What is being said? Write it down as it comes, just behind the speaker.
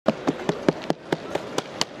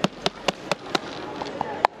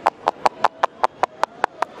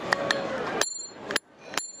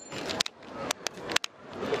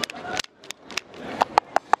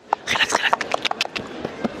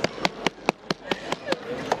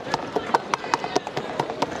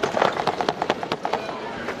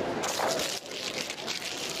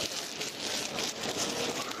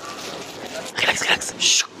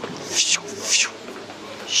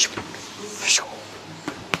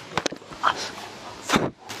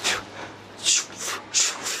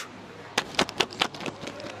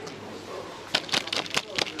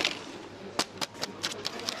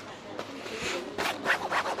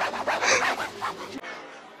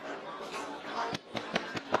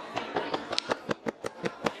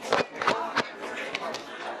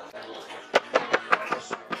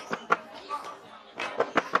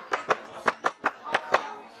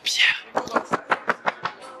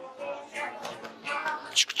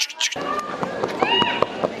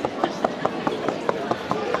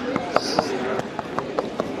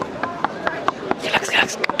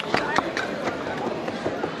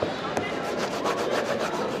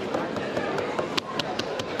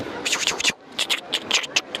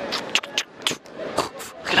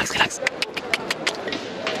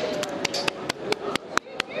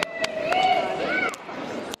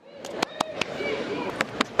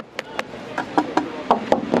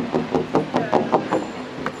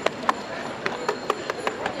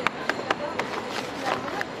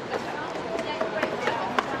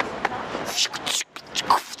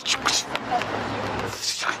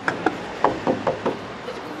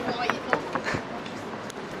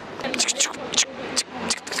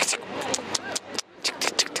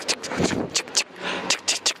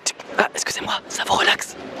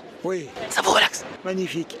Oui. Ça vous relaxe?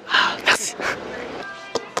 Magnifique. Ah, merci.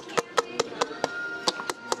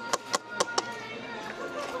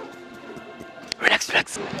 Relax,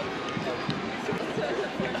 relax.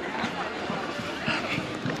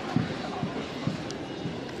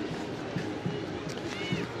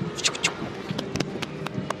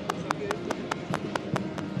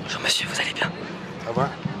 Bonjour monsieur, vous allez bien? Ça va?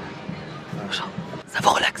 Bonjour. Ça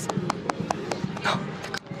vous relaxe? Non?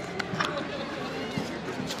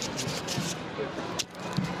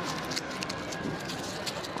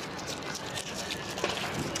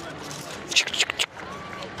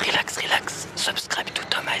 Relax, relax. Subscribe to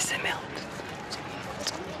Tom ASMR.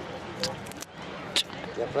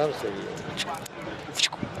 Yaprağım seviyor.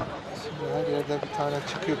 Her yerden bir tane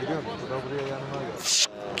çıkıyor biliyor musun? Bu da buraya yanıma gel.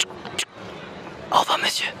 Au revoir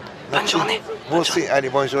monsieur. Bonne journée. Vous aussi,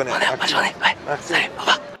 allez, bonne journée. Bonne journée. Ouais. Merci. Salut, au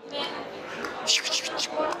revoir.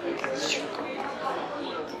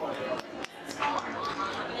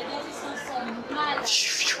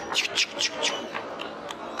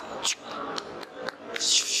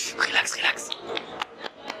 Relax, relax.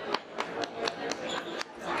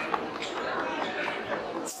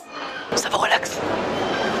 Ça vous relaxe?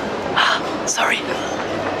 Ah, sorry.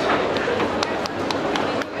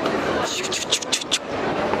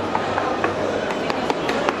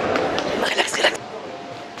 Relax, relax.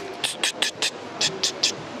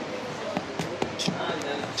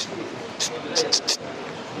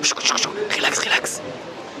 Relax, relax.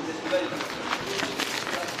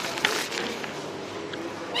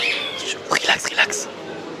 Relax, relax.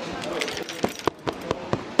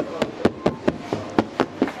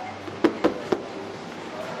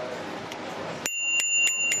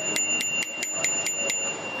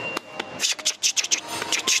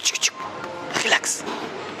 Relax.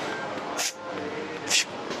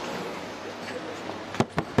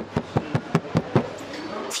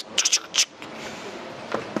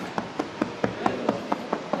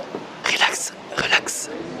 Relax, relax.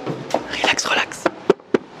 Relax, relax.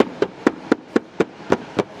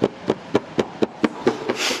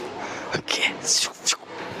 Ok.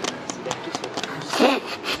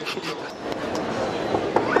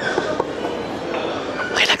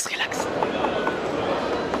 Relax, relax.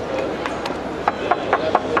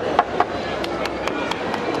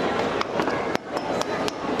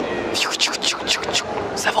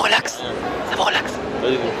 Ça vous relaxe? Ça vous relaxe?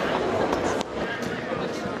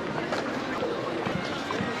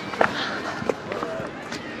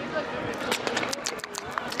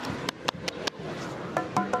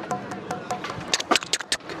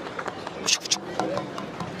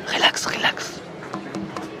 Relax, relax.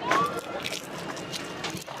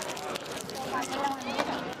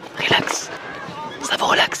 Relax. Ça vous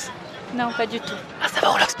relaxe? Non, pas du tout. Ah, ça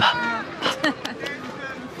vous relaxe pas?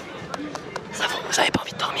 Vous avez pas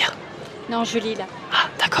envie de dormir? Non, je lis là. Ah,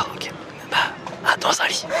 d'accord, ok. Bah, dans un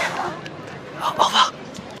lit. Au revoir.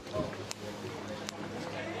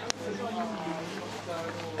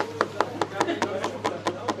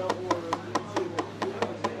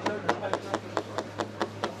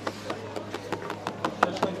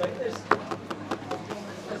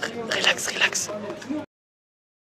 Relax, relax.